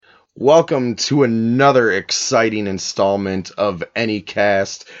Welcome to another exciting installment of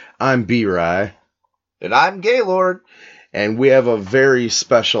Anycast. I'm B-Rye. And I'm Gaylord. And we have a very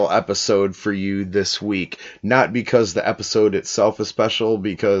special episode for you this week. Not because the episode itself is special,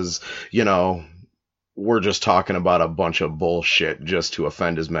 because, we're just talking about a bunch of bullshit just to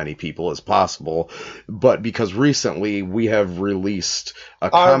offend as many people as possible, but because recently we have released a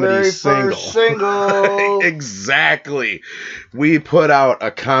comedy single. First single. Exactly. We put out a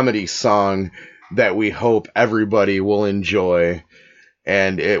comedy song that we hope everybody will enjoy,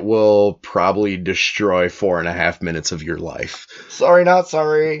 and it will probably destroy 4.5 minutes of your life. Sorry, not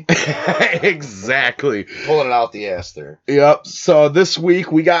sorry. Exactly. Pulling it out the ass there. Yep. So this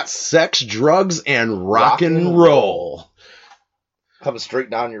week we got sex, drugs, and rock and roll. Coming straight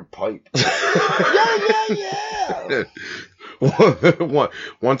down your pipe. Yeah.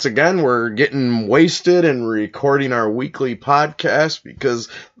 Once again, we're getting wasted and recording our weekly podcast because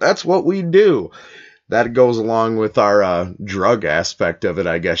that's what we do. That goes along with our drug aspect of it,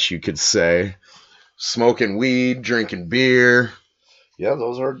 I guess you could say. Smoking weed, drinking beer. Yeah,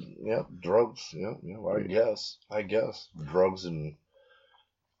 those are drugs. Yeah, I guess drugs and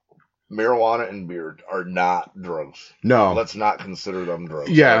marijuana and beer are not drugs. No, let's not consider them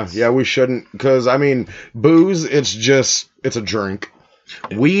drugs. Yeah, we shouldn't, because booze, it's a drink.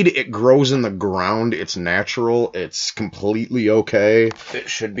 Weed, it grows in the ground. It's natural. It's completely okay. It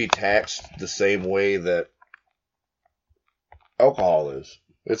should be taxed the same way that alcohol is.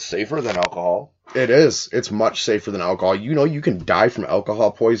 It's safer than alcohol. It is. It's much safer than alcohol. You can die from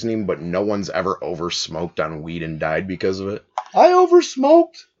alcohol poisoning, but no one's ever over-smoked on weed and died because of it. I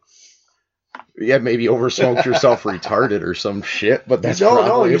over-smoked. Yeah, maybe over-smoked yourself retarded or some shit, but that's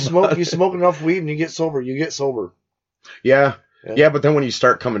No, you smoke enough weed and you get sober. Yeah. Yeah, but then when you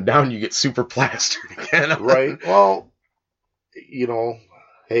start coming down, you get super plastered again. Right. Well,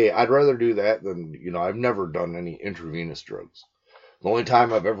 hey, I'd rather do that than, I've never done any intravenous drugs. The only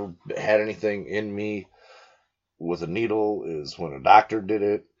time I've ever had anything in me with a needle is when a doctor did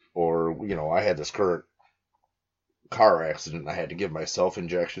it, or, I had this current car accident and I had to give myself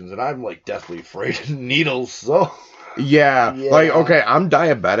injections, and I'm, deathly afraid of needles, so... Yeah, okay, I'm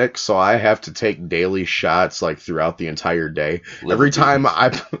diabetic, so I have to take daily shots, throughout the entire day. Every time my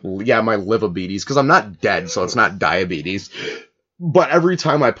livabetes, because I'm not dead, so it's not diabetes. But every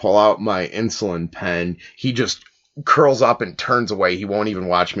time I pull out my insulin pen, he just curls up and turns away. He won't even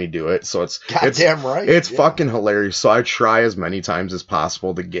watch me do it, so it's goddamn right. It's fucking hilarious. So I try as many times as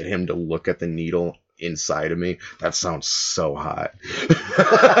possible to get him to look at the needle inside of me. That sounds so hot.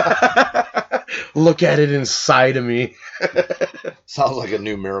 Look at it inside of me. Sounds like a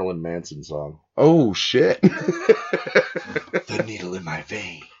new Marilyn Manson song. Oh, shit. The needle in my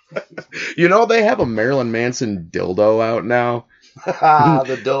vein. They have a Marilyn Manson dildo out now.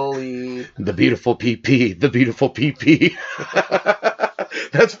 The dolly. The beautiful PP. The beautiful PP.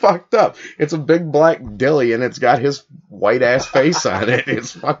 That's fucked up. It's a big black dilly and it's got his white ass face on it.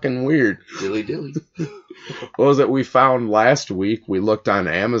 It's fucking weird. Dilly. What was it we found last week? We looked on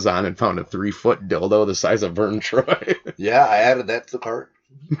Amazon and found a 3-foot dildo the size of Vern Troy. Yeah, I added that to the cart.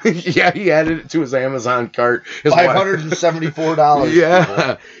 Yeah, he added it to his Amazon cart. $574.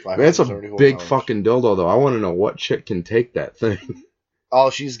 Yeah. It's a big fucking dildo, though. I want to know what chick can take that thing. All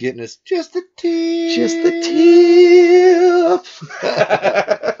she's getting is just the tip. Just the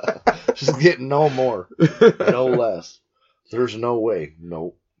tip. She's getting no more. No less. There's no way.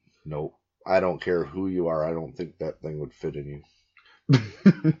 Nope. I don't care who you are. I don't think that thing would fit in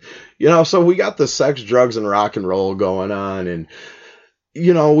you. So we got the sex, drugs, and rock and roll going on. And,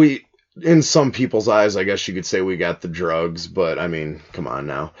 we, in some people's eyes, I guess you could say we got the drugs. But, come on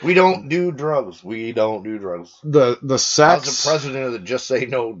now. We don't do drugs. The sex. I was the president of the Just Say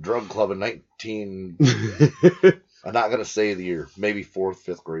No Drug Club in 19... I'm not going to say the year. Maybe 4th,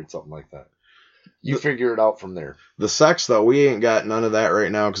 5th grade, something like that. You figure it out from there. The sex, though, we ain't got none of that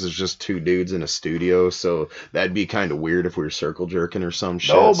right now because it's just 2 dudes in a studio, so that'd be kind of weird if we were circle jerking or some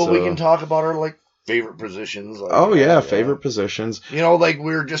shit. No, but we can talk about our, favorite positions. Favorite positions.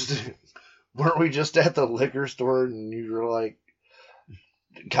 Weren't we just at the liquor store and you were,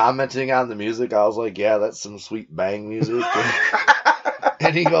 commenting on the music? I was like, yeah, that's some sweet bang music.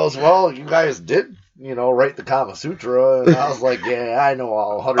 And he goes, well, you guys did, write the Kama Sutra. And I was like, yeah, I know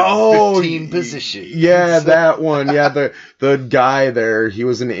all 115 positions. Yeah, that one. Yeah, the guy there, he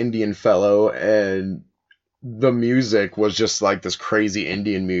was an Indian fellow, and the music was just this crazy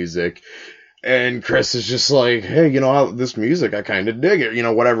Indian music. And Chris is just like, hey, this music, I kind of dig it.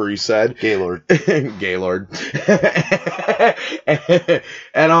 Whatever he said. Gaylord. Gaylord.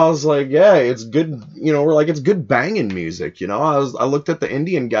 And I was like, yeah, it's good. We're like, it's good banging music. I looked at the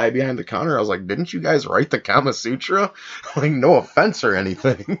Indian guy behind the counter. I was like, didn't you guys write the Kama Sutra? Like, no offense or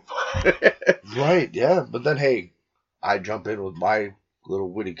anything. Right, yeah. But then, hey, I jump in with my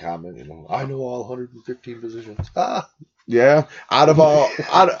little witty comment. I know all 115 positions. Ah. Yeah. Out of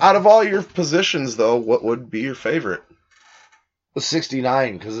all your positions, though, what would be your favorite?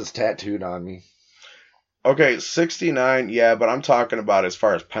 69, because it's tattooed on me. Okay, 69, yeah, but I'm talking about as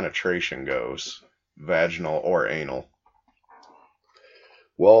far as penetration goes, vaginal or anal.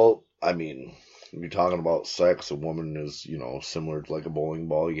 Well, I mean, if you're talking about sex, a woman is, similar to like a bowling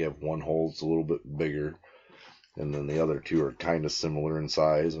ball. You have one hole that's a little bit bigger, and then the other two are kind of similar in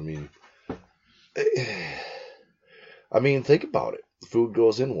size. I mean, think about it. The food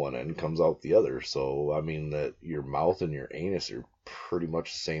goes in one end, comes out the other. So, that your mouth and your anus are pretty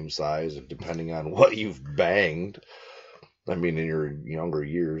much the same size, and depending on what you've banged, in your younger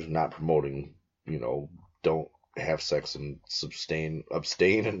years, not promoting, don't have sex and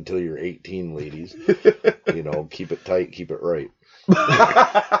abstain until you're 18, ladies. Keep it tight, keep it right.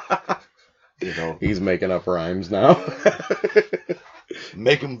 He's making up rhymes now.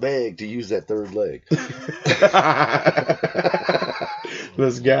 Make them beg to use that third leg.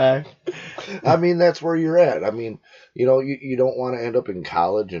 This guy. That's where you're at. You don't want to end up in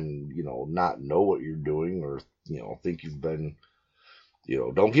college and, not know what you're doing or, think you've been,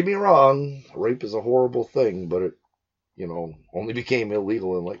 don't get me wrong. Rape is a horrible thing, but it, only became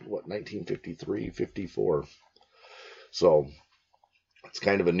illegal in 1953, 54. So it's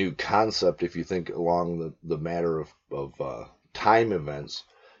kind of a new concept if you think along the matter of time events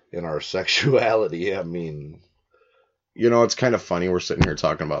in our sexuality. It's kind of funny. We're sitting here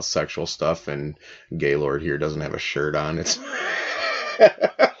talking about sexual stuff, and Gaylord here doesn't have a shirt on. It's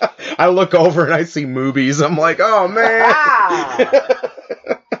I look over and I see movies. I'm like, oh man,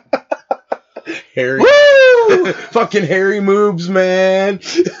 Harry, fucking Harry moves, man.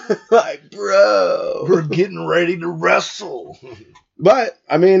 Like, bro, we're getting ready to wrestle. But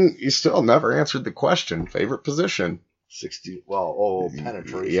you still never answered the question. Favorite position? 60.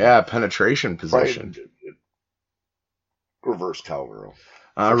 Penetration. Yeah, penetration position. Right. Reverse cowgirl.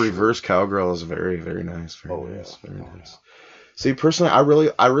 Reverse cowgirl is very, very nice. Very nice. See, personally,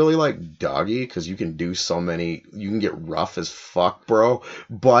 I really like doggy because you can do so many. You can get rough as fuck, bro.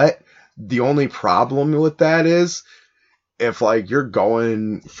 But the only problem with that is, if you're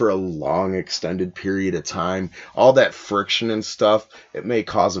going for a long extended period of time, all that friction and stuff, it may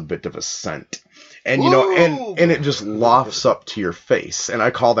cause a bit of a scent. And and it just lofts up to your face, and I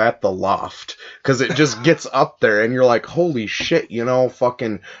call that the loft, because it just gets up there, and you're like, holy shit,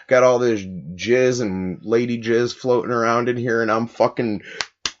 fucking got all this jizz and lady jizz floating around in here, and I'm fucking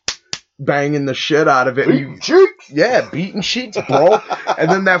banging the shit out of it. Beating cheeks? Yeah, beating cheeks, bro.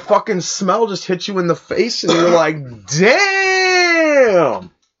 And then that fucking smell just hits you in the face, and you're like, damn!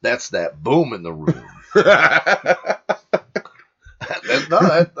 That's that boom in the room.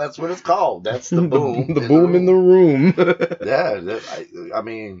 That's what it's called. That's the boom. The boom in the room. Yeah,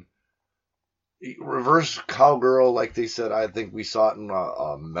 reverse cowgirl, like they said. I think we saw it in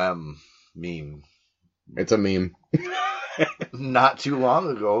a meme. It's a meme. Not too long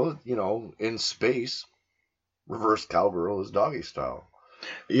ago, in space, reverse cowgirl is doggy style.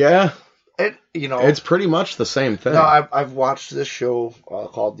 Yeah. It's pretty much the same thing. No, I've watched this show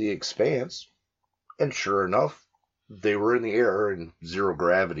called The Expanse, and sure enough, they were in the air in zero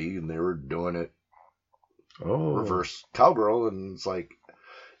gravity, and they were doing it reverse cowgirl, and it's like,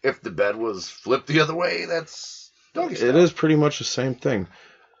 if the bed was flipped the other way, that's doggy style. It is pretty much the same thing.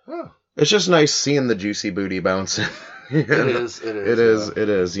 Huh. It's just nice seeing the juicy booty bouncing. It is. And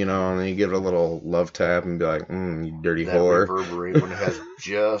then you give it a little love tap and be like, you dirty whore. Reverberate when it has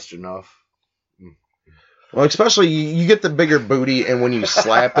just enough. Well, especially you get the bigger booty, and when you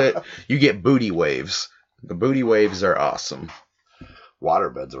slap it, you get booty waves. The booty waves are awesome.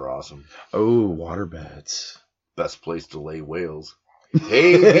 Waterbeds are awesome. Oh, waterbeds. Best place to lay whales.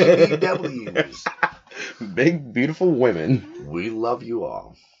 Hey, BBWs. Big, beautiful women. We love you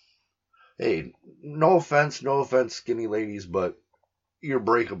all. Hey, no offense, skinny ladies, but you're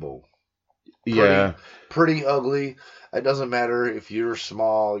breakable. Pretty ugly. It doesn't matter if you're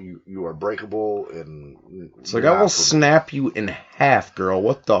small, you are breakable, and it's like, I will snap you in half, girl.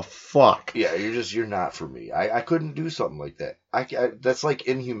 What the fuck? Yeah, you're not for me. I couldn't do something like that. That's like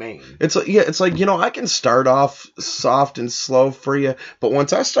inhumane. It's like I can start off soft and slow for you, but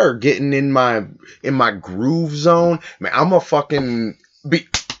once I start getting in my groove zone, man, I'm a fucking be.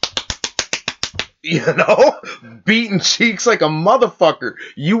 beating cheeks like a motherfucker.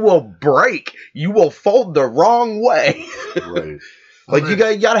 You will break. You will fold the wrong way. Right. Like, you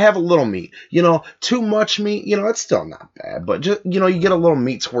gotta have a little meat. Too much meat, it's still not bad. But just, you get a little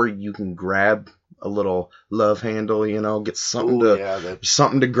meat to where you can grab a little love handle, get something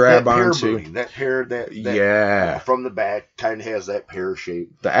something to grab onto. Booty, that hair, yeah, from the back kind of has that pear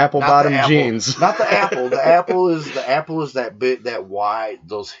shape. The apple bottom jeans. Not the apple. The apple is that bit, that wide,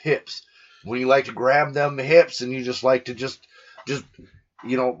 those hips. When you like to grab them, the hips, and you just like to just.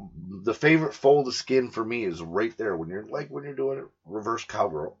 The favorite fold of skin for me is right there when you're doing it reverse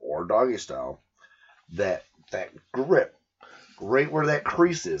cowgirl or doggy style. That grip, right where that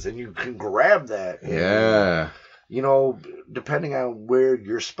crease is, and you can grab that. And, depending on where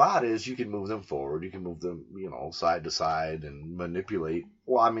your spot is, you can move them forward. You can move them, side to side and manipulate.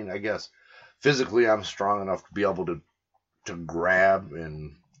 Well, I mean, I guess physically I'm strong enough to be able to grab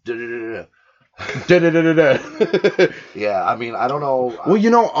and. Yeah, I mean, I don't know.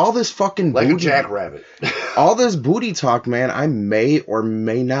 Well, all this fucking like booty, a jackrabbit. All this booty talk, man. I may or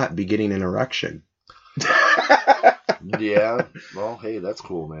may not be getting an erection. Yeah. Well, hey, that's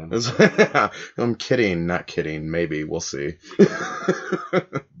cool, man. I'm kidding, not kidding. Maybe we'll see.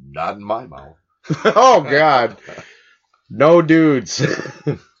 Not in my mouth. Oh God, no dudes.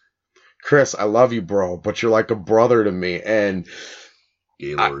 Chris, I love you, bro, but you're like a brother to me, and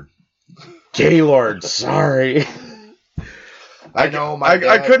Gaylord, sorry. I know my I dad.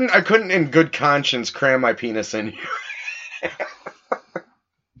 I couldn't in good conscience cram my penis in you.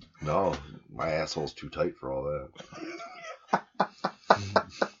 No, my asshole's too tight for all that.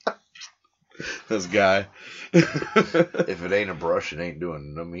 This guy. If it ain't a brush, it ain't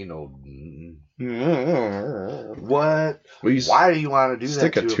doing me no. What? Why do you want to do that?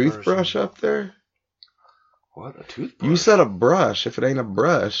 Stick a toothbrush up there? What? A toothbrush? You said a brush. If it ain't a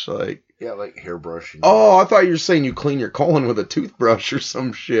brush, like... Yeah, like hairbrush. Oh, I thought you were saying you clean your colon with a toothbrush or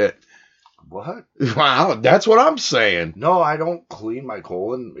some shit. What? Wow, that's what I'm saying. No, I don't clean my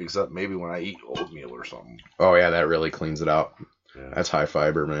colon, except maybe when I eat oatmeal or something. Oh, yeah, that really cleans it out. Yeah. That's high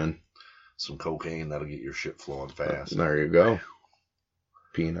fiber, man. Some cocaine, that'll get your shit flowing fast. There you go.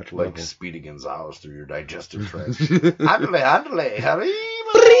 Peanut like level. Speedy Gonzales through your digestive tract. Andale,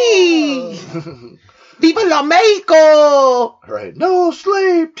 Free! Viva la Mexico! Right. No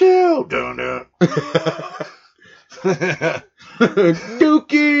sleep till dun dun.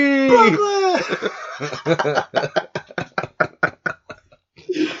 Dookie!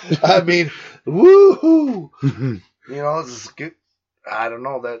 I mean, woohoo! It's good. I don't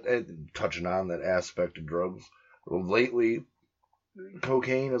know that touching on that aspect of drugs. Lately,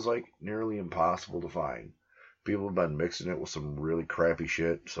 cocaine is like nearly impossible to find. People have been mixing it with some really crappy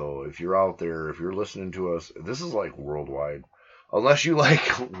shit. So if you're out there, if you're listening to us, this is like worldwide. Unless you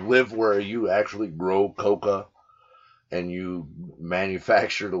live where you actually grow coca and you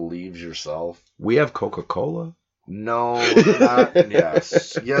manufacture the leaves yourself. We have Coca-Cola? No, not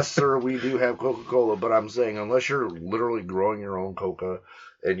yes. Yes, sir, we do have Coca-Cola, but I'm saying unless you're literally growing your own coca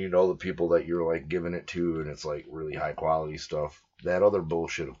and you know the people that you're giving it to and it's really high quality stuff, that other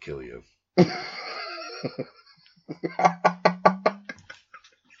bullshit will kill you.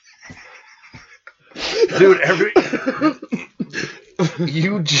 Dude,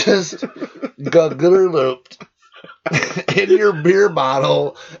 you just got looped in your beer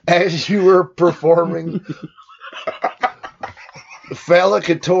bottle as you were performing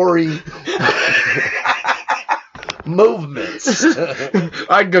phallicatory movements.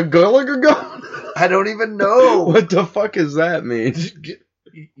 I don't even know. What the fuck does that mean?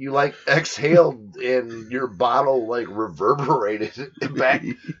 You exhaled and your bottle reverberated back,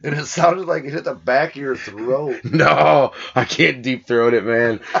 and it sounded like it hit the back of your throat. No, I can't deep throat it,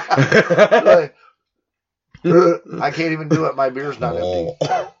 man. I can't even do it. My beer's not empty.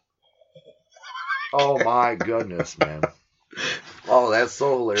 Oh my goodness, man. Oh, that's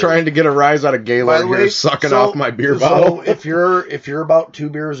so hilarious. Trying to get a rise out of Gaylord here, sucking off my beer bottle. So if you're about 2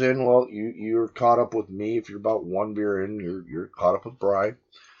 beers in, well, you're caught up with me. If you're about 1 beer in, you're caught up with Bri.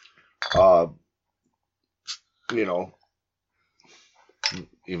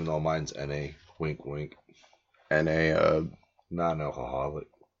 Even though mine's NA, wink wink. NA, non-alcoholic.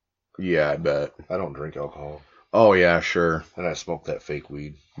 Yeah, I bet. I don't drink alcohol. Oh yeah, sure. And I smoke that fake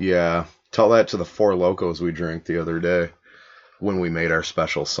weed. Yeah. Tell that to the 4 Locos we drank the other day when we made our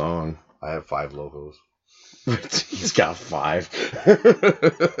special song. I have 5 Locos. He's got 5.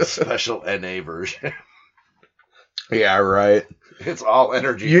 Special NA version. Yeah, right. It's all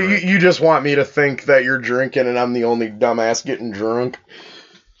energy. You just want me to think that you're drinking and I'm the only dumbass getting drunk?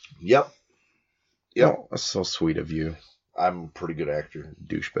 Yep. Oh, that's so sweet of you. I'm a pretty good actor.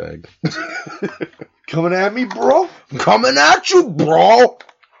 Douchebag. Coming at me, bro? Coming at you, bro!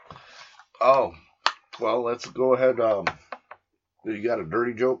 Oh, well, let's go ahead. You got a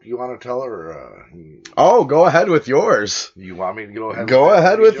dirty joke you want to tell her? Or, go ahead with yours. You want me to go ahead? Go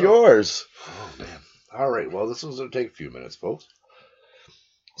ahead with yours. Oh, man. All right, well, this one's going to take a few minutes, folks.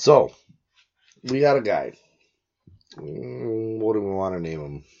 So, we got a guy. What do we want to name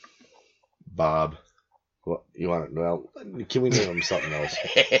him? Bob. Well, can we name him something else?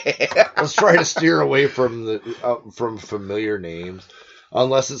 Let's try to steer away from from familiar names,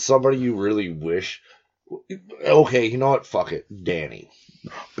 unless it's somebody you really wish. Okay, you know what? Fuck it, Danny.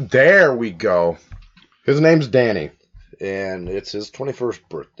 There we go. His name's Danny, and it's his 21st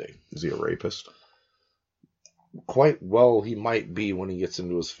birthday. Is he a rapist? Quite well, he might be when he gets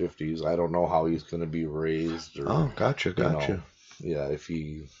into his 50s. I don't know how he's going to be raised. Or, gotcha. Yeah, if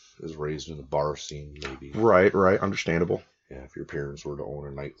he is raised in the bar scene, maybe. Right, understandable. Yeah, if your parents were to own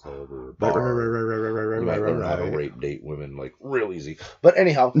a nightclub or a bar, right, you might learn how to rape, date women like real easy. But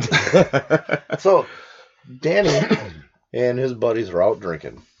anyhow, so Danny and his buddies are out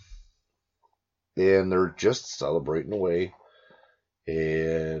drinking, and they're just celebrating away,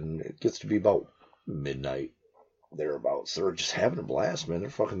 and it gets to be about midnight thereabouts. They're just having a blast, man.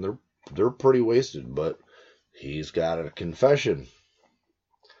 They're pretty wasted, but he's got a confession.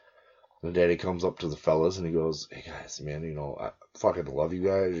 And Daddy comes up to the fellas and he goes, "Hey guys, man, I fucking love you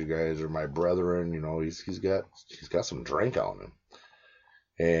guys. You guys are my brethren. He's got some drink on him."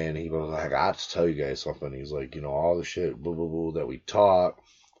 And he goes, "I got to tell you guys something." He's like, all the shit, boo boo boo that we talk.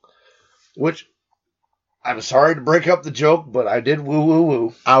 Which, I'm sorry to break up the joke, but I did woo woo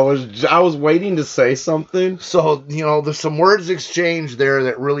woo. I was waiting to say something. So, there's some words exchanged there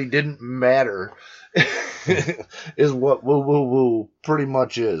that really didn't matter. Is what woo woo woo pretty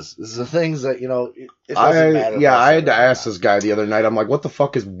much is. It's the things that, it doesn't matter. Yeah, I had to ask this guy the other night. I'm like, what the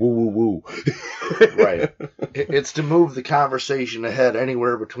fuck is woo woo woo? Right. It's to move the conversation ahead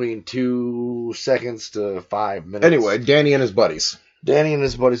anywhere between 2 seconds to 5 minutes. Anyway, Danny and his buddies. Danny and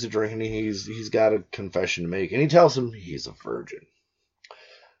his buddies are drinking. He's got a confession to make, and he tells them he's a virgin.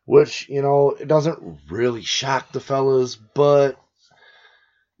 Which, it doesn't really shock the fellas, but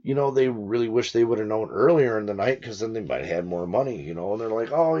they really wish they would have known earlier in the night, because then they might have had more money, and they're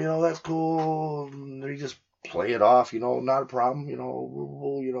like, oh, that's cool. And they just play it off, not a problem,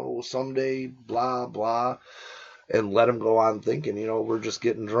 we'll someday, blah, blah, and let them go on thinking, we're just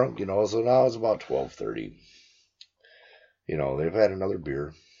getting drunk, So now it's about 12:30. They've had another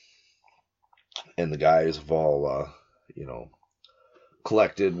beer, and the guys have all,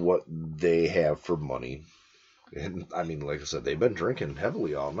 collected what they have for money. And, like I said, they've been drinking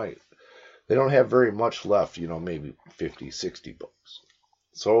heavily all night. They don't have very much left, maybe 50, 60 bucks.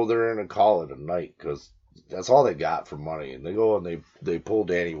 So they're going to call it a night, because that's all they got for money. And they go and they pull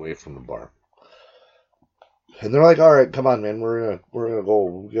Danny away from the bar. And they're like, all right, come on, man, we're gonna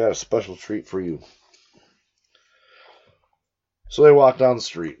go. We got a special treat for you. So they walk down the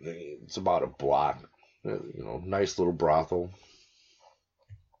street. It's about a block. Nice little brothel.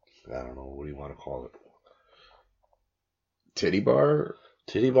 I don't know, what do you want to call it? Titty bar?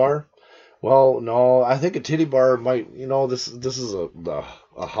 Titty bar? Well, no, I think a titty bar might, this is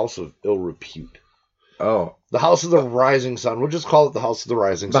a house of ill repute. Oh. The House of the Rising Sun. We'll just call it the House of the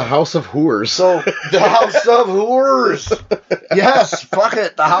Rising Sun. The House of Whores. So, the House of Whores. Yes, fuck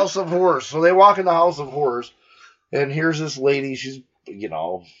it, the House of Whores. So they walk in the House of Whores, and here's this lady, she's,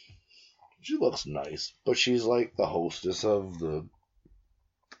 she looks nice, but she's like the hostess of the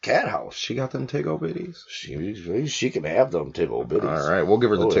cat house. She got them tiggle bitties? She can have them tiggle bitties. All right, we'll give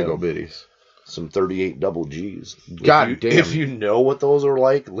her the tiggle bitties. Some 38 double G's. God damn. If you know what those are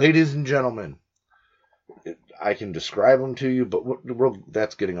like, ladies and gentlemen, I can describe them to you, but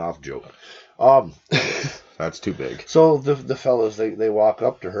that's getting off joke. That's too big. So the fellas, they walk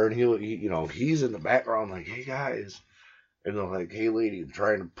up to her, and he's in the background like, hey guys, and they're like, hey lady,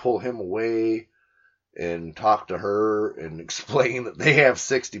 trying to pull him away and talk to her and explain that they have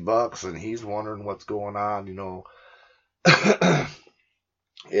 60 bucks, and he's wondering what's going on,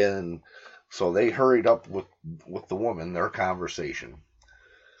 And so they hurried up with the woman, their conversation,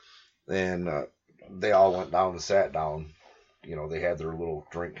 and they all went down and sat down. They had their little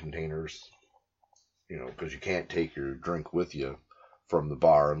drink containers, because you can't take your drink with you from the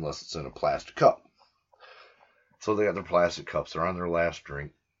bar unless it's in a plastic cup. So they got their plastic cups. They're on their last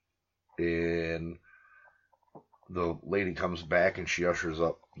drink. And the lady comes back and she ushers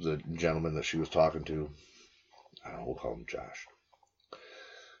up the gentleman that she was talking to. I don't know, we'll call him Josh.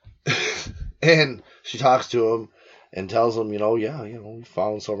 And she talks to him and tells him, we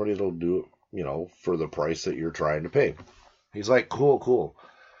found somebody that'll do it, for the price that you're trying to pay. He's like, cool.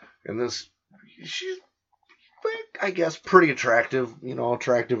 And this, she's, I guess, pretty attractive,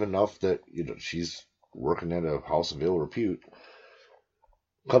 attractive enough that, she's working at a house of ill repute.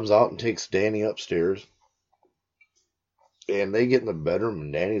 Comes out and takes Danny upstairs. And they get in the bedroom,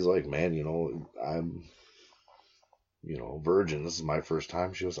 and Danny's like, man, I'm, virgin. This is my first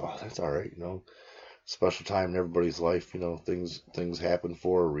time. She goes, oh, that's all right, special time in everybody's life, things happen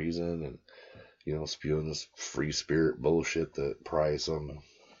for a reason, and, spewing this free spirit bullshit that probably some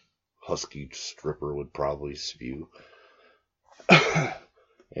husky stripper would probably spew.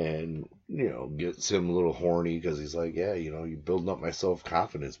 And, gets him a little horny because he's like, yeah, you're building up my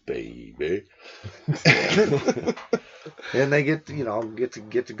self-confidence, baby. And they get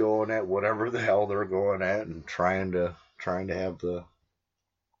to going at whatever the hell they're going at and trying to have the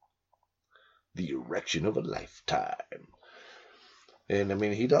erection of a lifetime. And I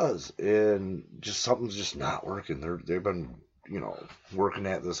mean, he does, and just something's just not working. They've been, working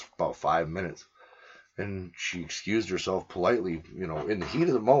at this for about 5 minutes, and she excused herself politely, in the heat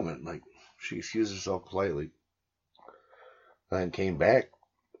of the moment, like she excused herself politely, and then came back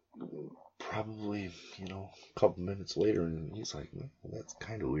probably, a couple minutes later, and he's like, well, that's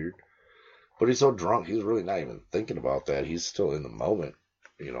kind of weird. But he's so drunk, he's really not even thinking about that. He's still in the moment.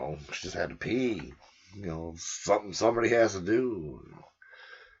 She just had to pee. Somebody has to do.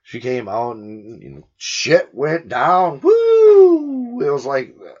 She came out and, shit went down. Woo! It was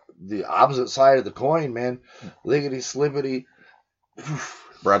like the opposite side of the coin, man. Lickety slippity.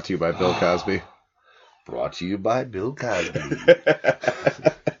 Brought to you by Bill Cosby. Brought to you by Bill Cosby.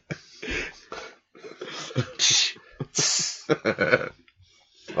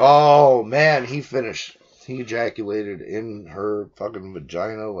 Oh, man, he finished. He ejaculated in her fucking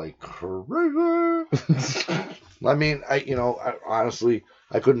vagina like crazy. I mean, I honestly,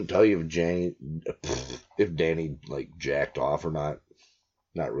 I couldn't tell you if Danny like jacked off or not.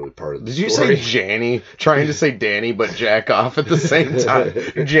 Not really part of the story. Did you say Janny? Trying to say Danny, but jack off at the same time.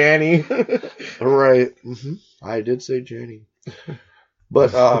 Janny. Right. Mm-hmm. I did say Janny.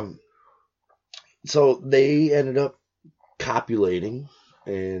 But, so they ended up copulating,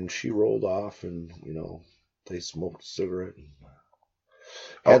 and she rolled off, and, they smoked a cigarette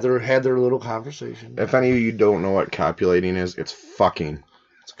and had their little conversation. If any of you don't know what copulating is, it's fucking.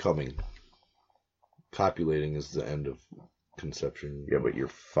 It's coming. Copulating is the end of conception. Yeah, but you're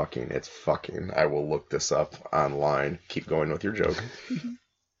fucking. It's fucking. I will look this up online. Keep going with your joke.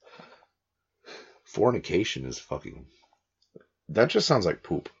 Fornication is fucking. That just sounds like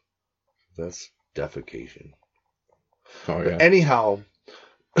poop. That's defecation. Oh, yeah. But anyhow,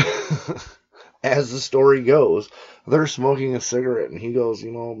 as the story goes, they're smoking a cigarette, and he goes,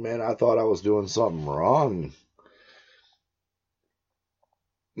 man, I thought I was doing something wrong.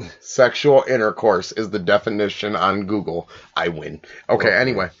 Sexual intercourse is the definition on Google. I win. Okay, well,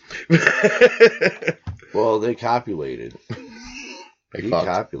 anyway. Well, they copulated. He fucked.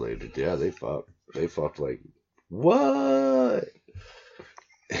 Copulated. Yeah, they fucked. They fucked like, what?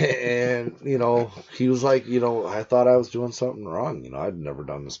 And, he was like, I thought I was doing something wrong. I'd never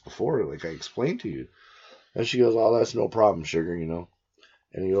done this before. Like I explained to you. And she goes, oh, that's no problem, sugar, And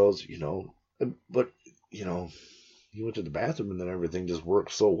he goes, but, he went to the bathroom and then everything just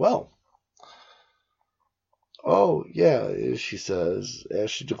worked so well. Oh, yeah, she says,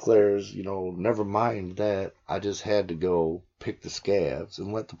 as she declares, never mind that. I just had to go pick the scabs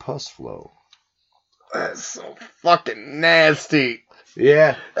and let the pus flow. That's so fucking nasty.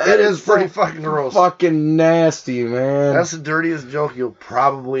 Yeah, it is pretty fucking gross. Fucking nasty, man. That's the dirtiest joke you'll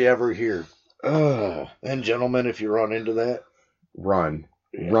probably ever hear. And gentlemen, if you run into that, run.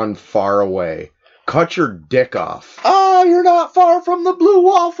 Yeah. Run far away. Cut your dick off. Oh, you're not far from the blue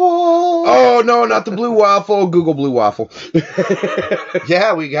waffle. Oh, no, not the blue waffle. Google blue waffle.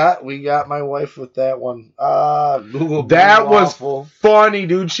 Yeah, we got my wife with that one. Google blue that waffle. Was funny,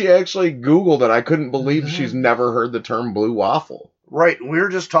 dude. She actually Googled it. I couldn't believe she's never heard the term blue waffle. Right. We were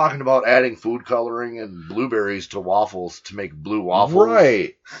just talking about adding food coloring and blueberries to waffles to make blue waffles.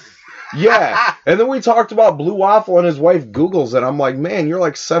 Right. Yeah, and then we talked about blue waffle, and his wife Googles it. I'm like, man, you're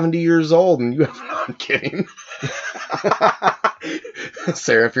like 70 years old, and you have. I'm kidding.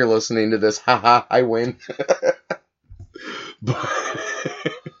 Sarah, if you're listening to this, haha, I win.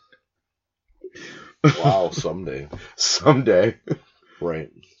 Wow, someday. Someday.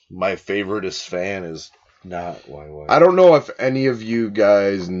 Right. My favoriteest fan is not YY. I don't know if any of you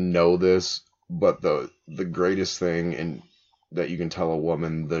guys know this, but the greatest thing that you can tell a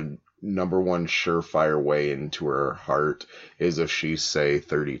woman, the number one surefire way into her heart is if she say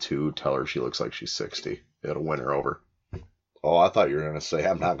 32, tell her she looks like she's 60. It'll win her over. Oh, I thought you were going to say,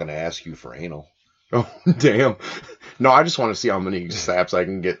 I'm not going to ask you for anal. Oh, damn. No, I just want to see how many saps I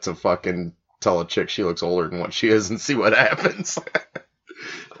can get to fucking tell a chick she looks older than what she is and see what happens.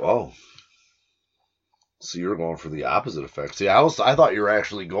 Oh. So you're going for the opposite effect. See, I thought you were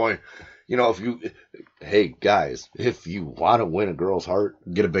actually going, hey, guys, if you want to win a girl's heart,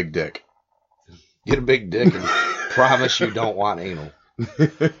 get a big dick. Get a big dick and promise you don't want anal.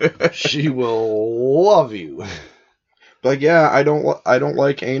 She will love you. Like, yeah, I don't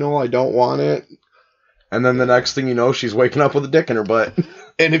like anal. I don't want it. And then the next thing you know, she's waking up with a dick in her butt.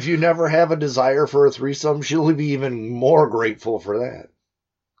 And if you never have a desire for a threesome, she'll be even more grateful for that.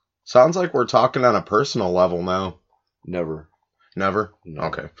 Sounds like we're talking on a personal level now. Never? No.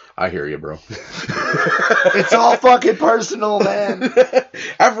 Okay. I hear you, bro. It's all fucking personal, man.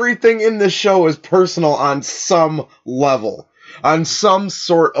 Everything in this show is personal on some level. On some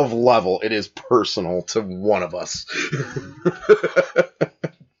sort of level, it is personal to one of us.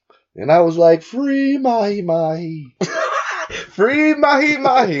 And I was like, free mahi mahi. Free mahi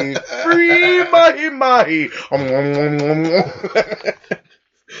mahi. Free mahi mahi.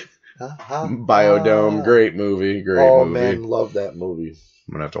 Biodome, great movie. Oh, man, love that movie.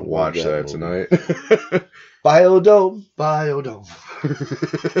 I'm gonna have to watch that tonight. Biodome.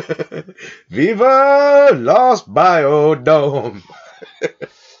 Viva Los Biodome.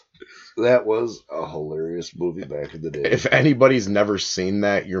 That was a hilarious movie back in the day. If anybody's never seen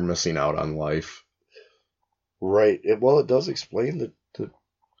that, you're missing out on life. Right. It does explain the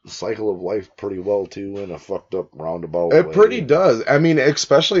cycle of life pretty well, too, in a fucked up roundabout way. It pretty does. I mean,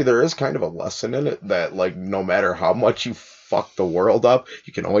 especially there is kind of a lesson in it that, like, no matter how much you fuck the world up,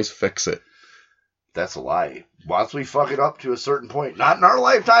 you can always fix it. That's a lie. Once we fuck it up to a certain point, not in our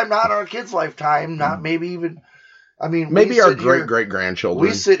lifetime, not in our kids' lifetime, not maybe even... I mean, maybe our great-great-grandchildren.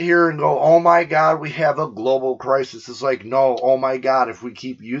 We sit here and go, oh my God, we have a global crisis. It's like, no, oh my God, if we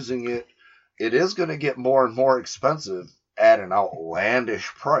keep using it, it is going to get more and more expensive at an outlandish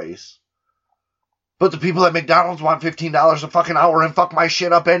price. But the people at McDonald's want $15 a fucking hour and fuck my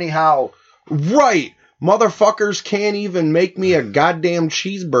shit up anyhow. Right. Motherfuckers can't even make me a goddamn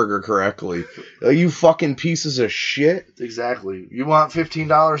cheeseburger correctly. You fucking pieces of shit. Exactly. You want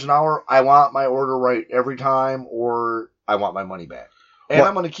 $15 an hour? I want my order right every time, or I want my money back. And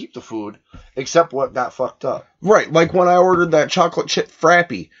I'm going to keep the food, except what got fucked up. Right, like when I ordered that chocolate chip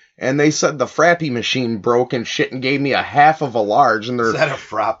Frappy, and they said the Frappy machine broke and shit and gave me a half of a large. And is that a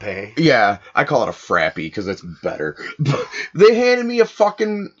frappe? Yeah, I call it a Frappy because it's better. But they handed me a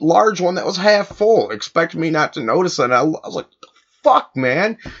fucking large one that was half full, expecting me not to notice it. And I was like, fuck,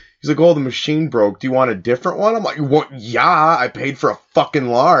 man. He's like, oh, the machine broke. Do you want a different one? I'm like, what? Yeah, I paid for a fucking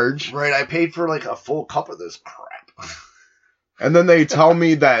large. Right, I paid for like a full cup of this crap. And then they tell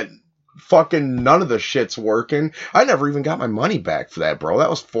me that fucking none of the shit's working. I never even got my money back for that, bro.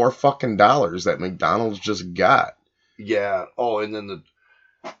 That was $4 fucking that McDonald's just got. Yeah. Oh, and then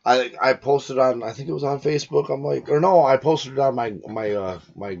I posted on, I think it was on Facebook. I'm like, or no, I posted it on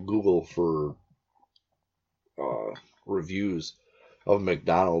my Google for reviews of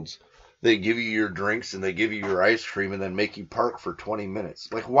McDonald's. They give you your drinks and they give you your ice cream and then make you park for 20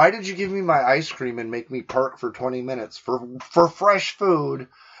 minutes. Like, why did you give me my ice cream and make me park for 20 minutes for fresh food?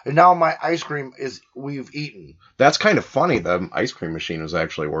 And now my ice cream we've eaten. That's kind of funny. The ice cream machine was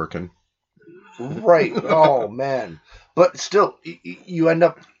actually working. Right. Oh, man. But still, you end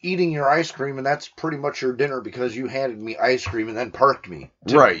up eating your ice cream, and that's pretty much your dinner because you handed me ice cream and then parked me.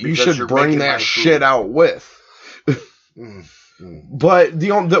 Right. You should bring that shit out with. But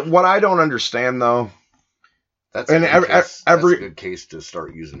what I don't understand, though... That's a good case to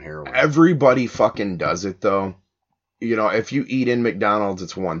start using heroin. Everybody fucking does it, though. You know, if you eat in McDonald's,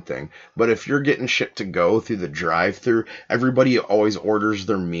 it's one thing. But if you're getting shit to go through the drive-thru, everybody always orders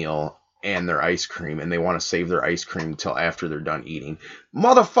their meal and their ice cream, and they want to save their ice cream until after they're done eating.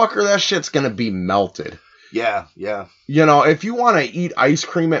 Motherfucker, that shit's gonna be melted. Yeah, yeah. You know, if you want to eat ice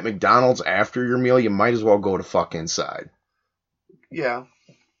cream at McDonald's after your meal, you might as well go to fuck inside. Yeah.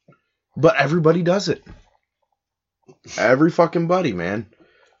 But everybody does it. Every fucking buddy, man.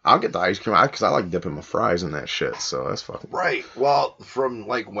 I'll get the ice cream because I like dipping my fries in that shit, so that's fucking... Right. Well, from,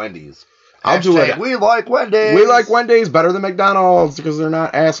 like, Wendy's. I'll do it. We like Wendy's. We like Wendy's better than McDonald's because they're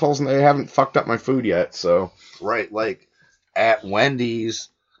not assholes and they haven't fucked up my food yet, so... Right, like, at Wendy's,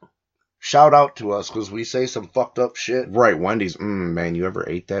 shout out to us because we say some fucked up shit. Right, Wendy's. Man, you ever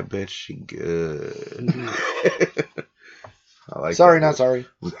ate that bitch? She good. I like sorry, not sorry.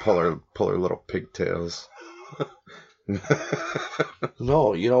 Pull her little pigtails.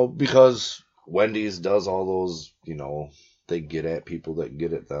 No, because Wendy's does all those, they get at people that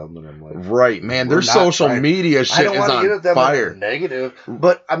get at them, and I'm like, right, man, their social media shit is on fire. Negative,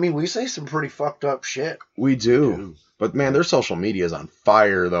 but I mean, we say some pretty fucked up shit. We do. But man, their social media is on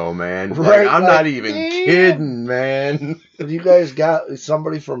fire, though, man. Right, I'm not even kidding, man. You guys got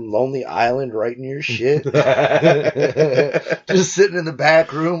somebody from Lonely Island writing your shit, just sitting in the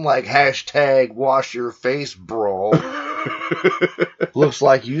back room, like hashtag wash your face, bro. Looks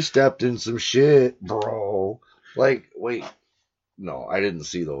like you stepped in some shit, bro. Like, wait, no, I didn't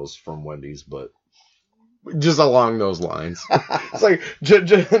see those from Wendy's, but just along those lines. It's like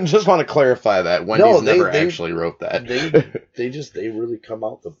just want to clarify that Wendy's never actually wrote that. They really come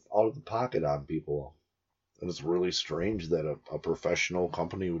out of the pocket on people, and it's really strange that a professional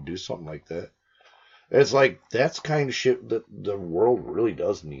company would do something like that. It's like that's kind of shit that the world really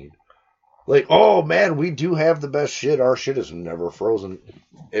does need. Like, oh man, we do have the best shit. Our shit is never frozen.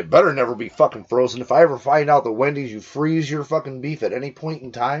 It better never be fucking frozen. If I ever find out that Wendy's, you freeze your fucking beef at any point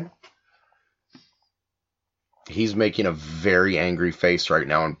in time. He's making a very angry face right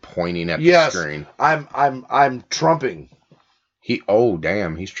now and pointing at the screen. I'm trumping. Oh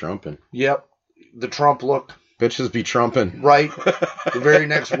damn, he's trumping. Yep. The Trump look. Bitches be trumping. Right. The very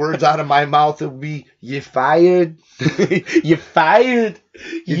next words out of my mouth will be, you fired. You fired.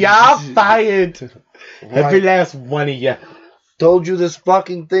 Y'all fired. Right. Every last one of you. Told you this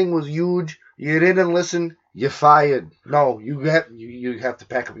fucking thing was huge. You didn't listen. You fired. No, you have to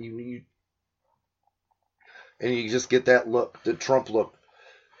pack up. And you just get that look, the Trump look.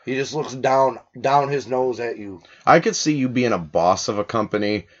 He just looks down his nose at you. I could see you being a boss of a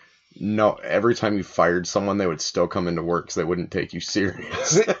company. No, every time you fired someone, they would still come into work because they wouldn't take you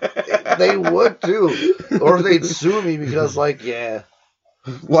serious. They would too, or they'd sue me because, like, yeah,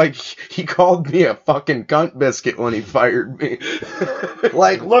 like he called me a fucking cunt biscuit when he fired me.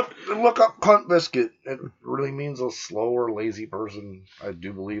 Like, look up cunt biscuit. It really means a slow or lazy person. I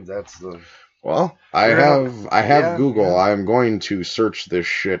do believe that's the. Well, I have Google. Yeah. I'm going to search this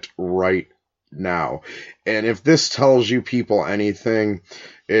shit right now. And if this tells you people anything,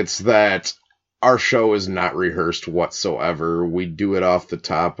 it's that our show is not rehearsed whatsoever. We do it off the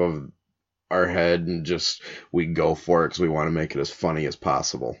top of our head and we go for it because we want to make it as funny as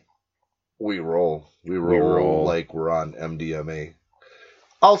possible. We roll like we're on MDMA.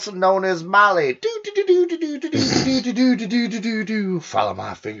 Also known as Molly. Follow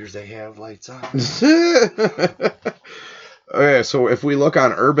my fingers, they have lights on. Okay, so if we look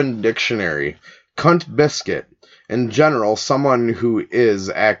on Urban Dictionary, cunt biscuit, in general, someone who is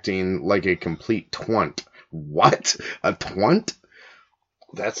acting like a complete twant. What? A twant?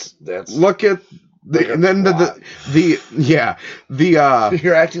 That's. Look at You're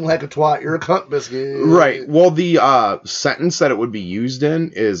acting like a twat. You're a cunt biscuit. Right. Well, the sentence that it would be used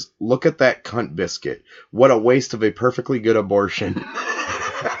in is, look at that cunt biscuit. What a waste of a perfectly good abortion.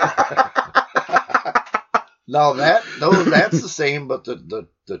 No, that's the same, but the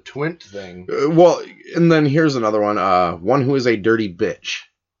twint thing. Well, and then here's another one. One who is a dirty bitch.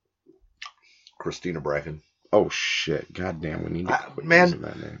 Christina Bracken. Oh shit! God damn, we need to quit using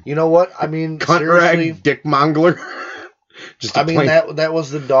that name. You know what? I mean, cunt rag, dick mongler. That was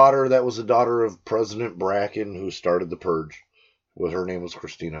the daughter. That was the daughter of President Bracken, who started the purge. Her name was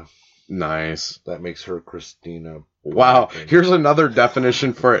Christina. Nice. That makes her Christina. Wow. Here's another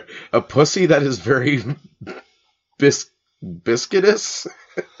definition for it: a pussy that is very biscuitous.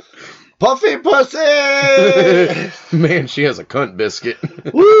 Puffy pussy! Man, she has a cunt biscuit.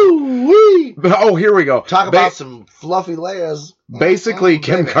 Woo wee! Oh, here we go. Talk about some fluffy layers. Basically,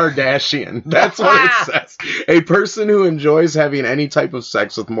 Kim Kardashian. That's what it says. A person who enjoys having any type of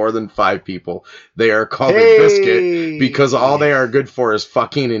sex with more than 5 people. They are called a biscuit because all they are good for is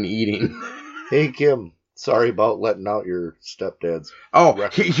fucking and eating. Hey, Kim. Sorry about letting out your stepdad's. Oh,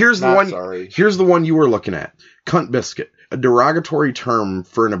 here's the one. Sorry. Here's the one you were looking at. Cunt biscuit. A derogatory term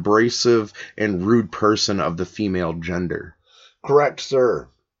for an abrasive and rude person of the female gender. Correct, sir.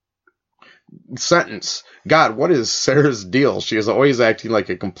 Sentence. God, what is Sarah's deal? She is always acting like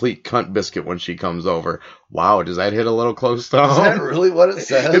a complete cunt biscuit when she comes over. Wow, does that hit a little close to home? Is that really what it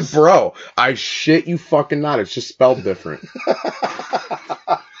says? Bro, I shit you fucking not. It's just spelled different.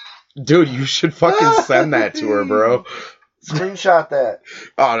 Dude, you should fucking send that to her, bro. Screenshot that.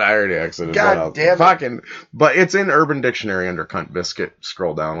 Oh, I already exited. God damn it. Fucking, but it's in Urban Dictionary under cunt biscuit.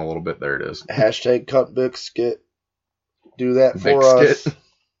 Scroll down a little bit. There it is. Hashtag cunt biscuit. Do that for us.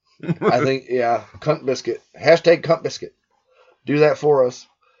 I think, yeah. Cunt biscuit. Hashtag cunt biscuit. Do that for us.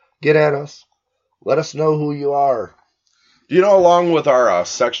 Get at us. Let us know who you are. You know, along with our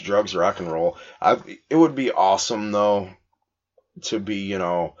sex, drugs, rock and roll, it would be awesome, though, to be,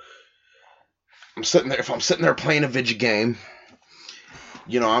 I'm sitting there. If I'm sitting there playing a video game,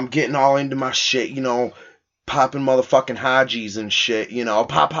 I'm getting all into my shit. Popping motherfucking Hajis and shit.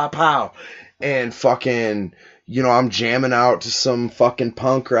 Pow pow pow, and fucking. I'm jamming out to some fucking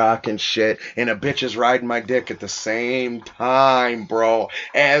punk rock and shit, and a bitch is riding my dick at the same time, bro,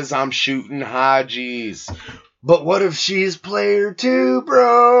 as I'm shooting Hajis. But what if she's player 2,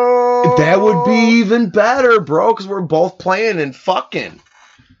 bro? That would be even better, bro, because we're both playing and fucking.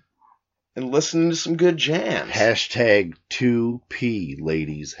 And listening to some good jams. Hashtag 2P,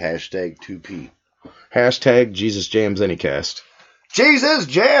 ladies. Hashtag 2P. Hashtag Jesus Jams Anycast. Jesus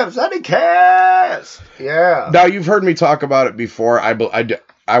Jams Anycast! Yeah. Now, you've heard me talk about it before. I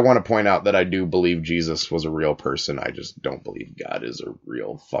want to point out that I do believe Jesus was a real person. I just don't believe God is a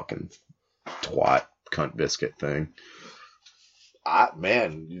real fucking twat, cunt biscuit thing.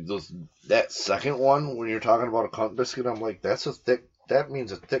 That second one, when you're talking about a cunt biscuit, I'm like, that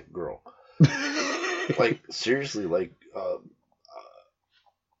means a thick girl. Like, seriously, like,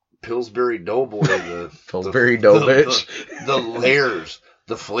 Pillsbury Doughboy, Pillsbury Dough bitch. The layers,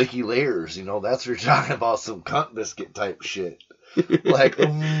 the flaky layers, that's what you're talking about, some cunt biscuit type shit. Like,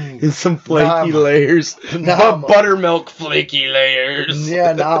 some flaky layers. Buttermilk flaky layers.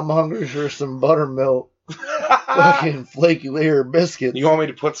 Yeah, now I'm hungry for some buttermilk. Fucking flaky layer biscuits. You want me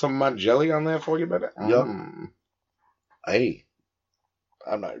to put some Mont jelly on that for you, baby? Yep. Hey,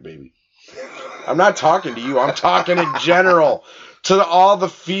 I'm not your baby. I'm not talking to you. I'm talking in general to all the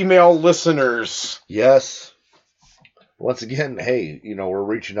female listeners. Yes. Once again, hey, we're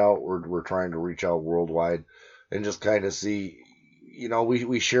reaching out. We're trying to reach out worldwide and just kind of see.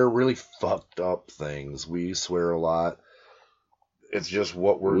 We share really fucked up things. We swear a lot. It's just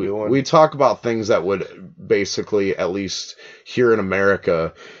what we're doing. We talk about things that would basically, at least here in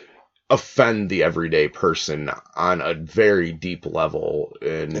America, offend the everyday person on a very deep level.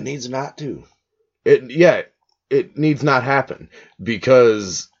 And it needs not to. It needs not happen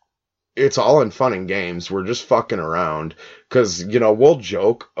because it's all in fun and games. We're just fucking around because, we'll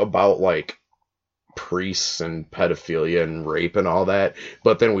joke about like priests and pedophilia and rape and all that,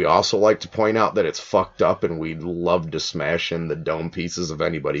 but then we also like to point out that it's fucked up and we'd love to smash in the dome pieces of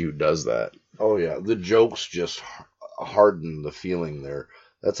anybody who does that. Oh yeah, the jokes just harden the feeling there.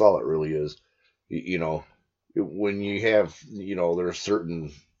 That's all it really is. When you have, there's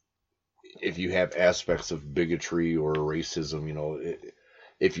certain, if you have aspects of bigotry or racism,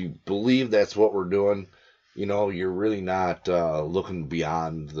 if you believe that's what we're doing, you're really not looking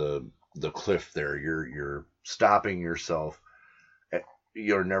beyond the cliff there. You're stopping yourself.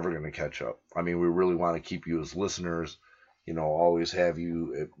 You're never going to catch up. I mean, we really want to keep you as listeners, always have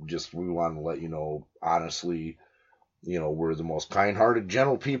you. We want to let you know, honestly, we're the most kind-hearted,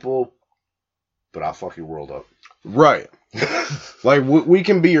 gentle people, but I'll fuck your world up. Right. Like, we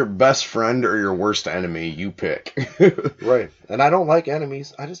can be your best friend or your worst enemy. You pick. Right. And I don't like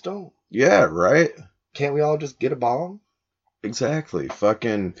enemies. I just don't. Yeah, right? Can't we all just get along? Exactly.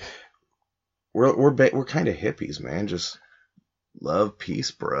 Fucking... We're kind of hippies, man. Just love,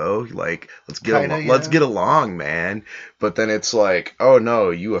 peace, bro. Like, let's get along, man. But then it's like, oh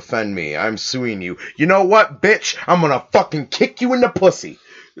no, you offend me. I'm suing you. You know what, bitch? I'm gonna fucking kick you in the pussy.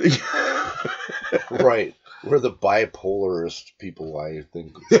 Right. We're the bipolarist people, I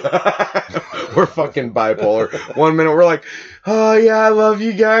think. We're fucking bipolar. 1 minute we're like, oh yeah, I love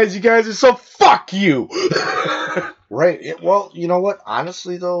you guys. You guys are so fuck you. Right. Well, you know what?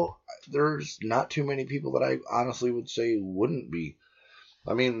 Honestly, though, there's not too many people that I honestly would say wouldn't be.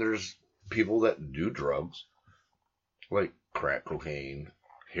 I mean, there's people that do drugs, like crack cocaine,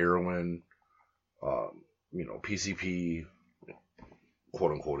 heroin, PCP,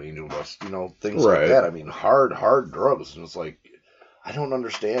 quote unquote angel dust, things like that. I mean, hard drugs. And it's like, I don't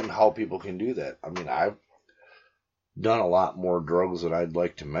understand how people can do that. I mean, I've done a lot more drugs than I'd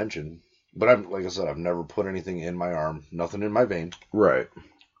like to mention, but like I said, I've never put anything in my arm, nothing in my vein. Right.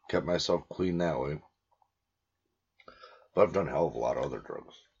 Kept myself clean that way. But I've done a hell of a lot of other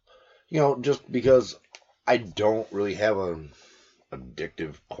drugs. Just because I don't really have an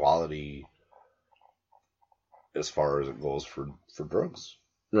addictive quality as far as it goes for drugs.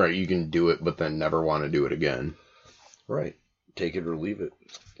 Right, you can do it, but then never want to do it again. Right. Take it or leave it.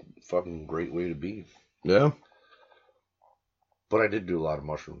 Fucking great way to be. Yeah. But I did do a lot of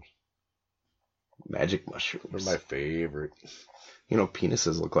mushrooms. Magic mushrooms. They're my favorite.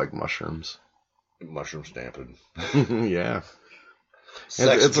 Penises look like mushrooms. Mushroom stamping. Yeah.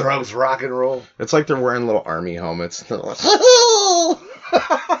 Sex, drugs, rock and roll. It's like they're wearing little army helmets. They're like,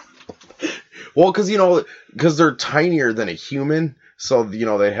 well, because they're tinier than a human, so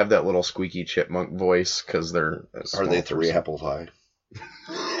they have that little squeaky chipmunk voice because they're. Are they 3 apples high?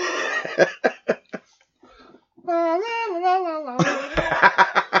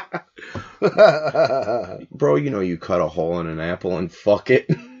 Bro, you know you cut a hole in an apple and fuck it.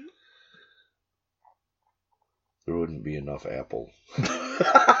 There wouldn't be enough apple.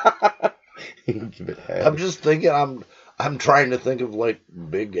 Give it head. I'm just thinking, I'm trying to think of like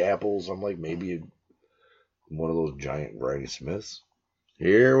big apples. I'm like maybe one of those giant Granny Smiths.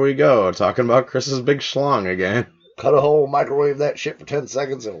 Here we go, talking about Chris's big schlong again. Cut a hole, microwave that shit for 10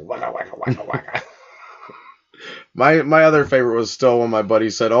 seconds, and wacka, wacka, wacka, wacka. My other favorite was still when my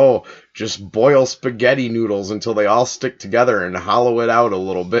buddy said, "Oh, just boil spaghetti noodles until they all stick together and hollow it out a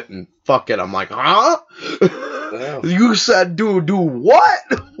little bit and fuck it." I'm like, huh? Yeah. You said do what?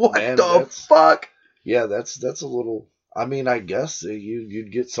 What Man, the fuck? Yeah, that's a little. I mean, I guess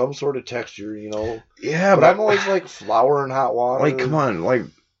you'd get some sort of texture, you know. Yeah, but I'm always like flour and hot water. Like, come on, like.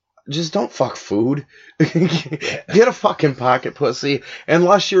 Just don't fuck food. Get a fucking pocket pussy.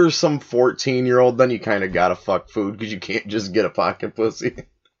 Unless you're some 14-year-old, then you kind of gotta fuck food because you can't just get a pocket pussy.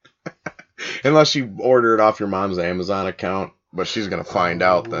 Unless you order it off your mom's Amazon account, but she's gonna find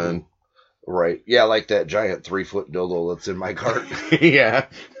out then. Right. Yeah, like that giant 3-foot dildo that's in my cart. Yeah.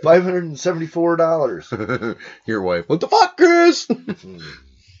 $574. Your wife. What the fuck, Chris?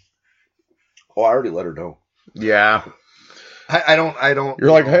 Oh, I already let her know. Yeah. I don't. You're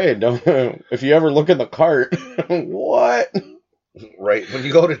like, hey, don't, if you ever look in the cart, what? Right. When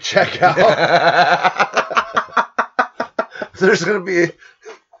you go to checkout, there's going to be.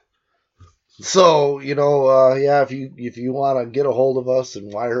 So, you know, yeah, if you want to get a hold of us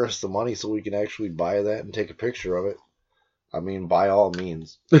and wire us the money so we can actually buy that and take a picture of it, I mean, by all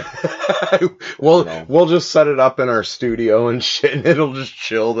means. We'll just set it up in our studio and shit, and it'll just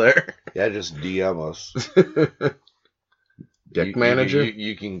chill there. Yeah, just DM us. Dick manager?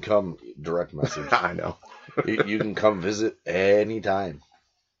 You can come direct message. I know. You can come visit anytime.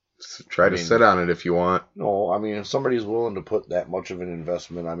 Try to sit on it if you want. No, I mean, if somebody's willing to put that much of an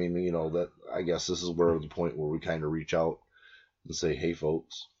investment, I mean, you know, that I guess this is where the point where we kind of reach out and say, hey,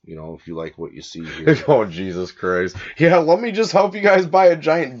 folks, you know, if you like what you see here. Oh, Jesus Christ. Yeah, let me just help you guys buy a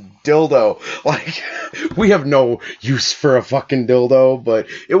giant dildo. Like, we have no use for a fucking dildo, but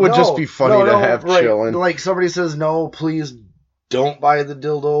it would just be funny to have chilling. Like, somebody says, no, please don't buy the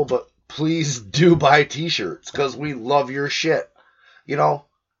dildo, but please do buy t-shirts because we love your shit. You know,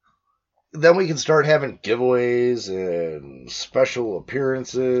 then we can start having giveaways and special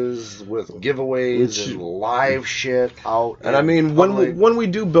appearances with giveaways and live shit out. And I mean, when we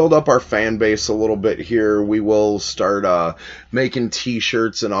do build up our fan base a little bit here, we will start making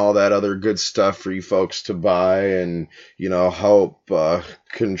t-shirts and all that other good stuff for you folks to buy and, you know, help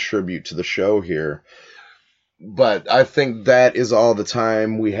contribute to the show here. But I think that is all the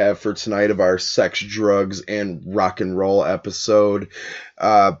time we have for tonight of our sex, drugs, and rock and roll episode.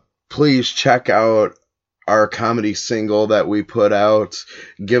 Please check out our comedy single that we put out.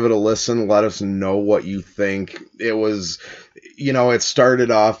 Give it a listen. Let us know what you think. It was, you know, it started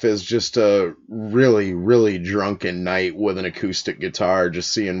off as just a really, really drunken night with an acoustic guitar,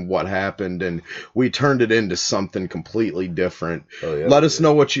 just seeing what happened, and we turned it into something completely different. Oh, yeah, Let us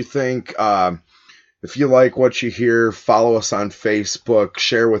know what you think. If you like what you hear, follow us on Facebook,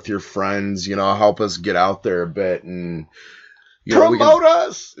 share with your friends, you know, help us get out there a bit and promote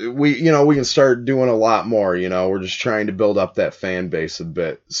us. We can start doing a lot more, you know. We're just trying to build up that fan base a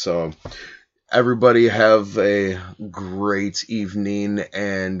bit. So everybody have a great evening,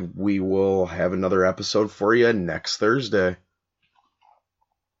 and we will have another episode for you next Thursday.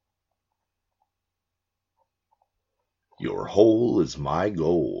 Your hole is my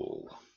goal.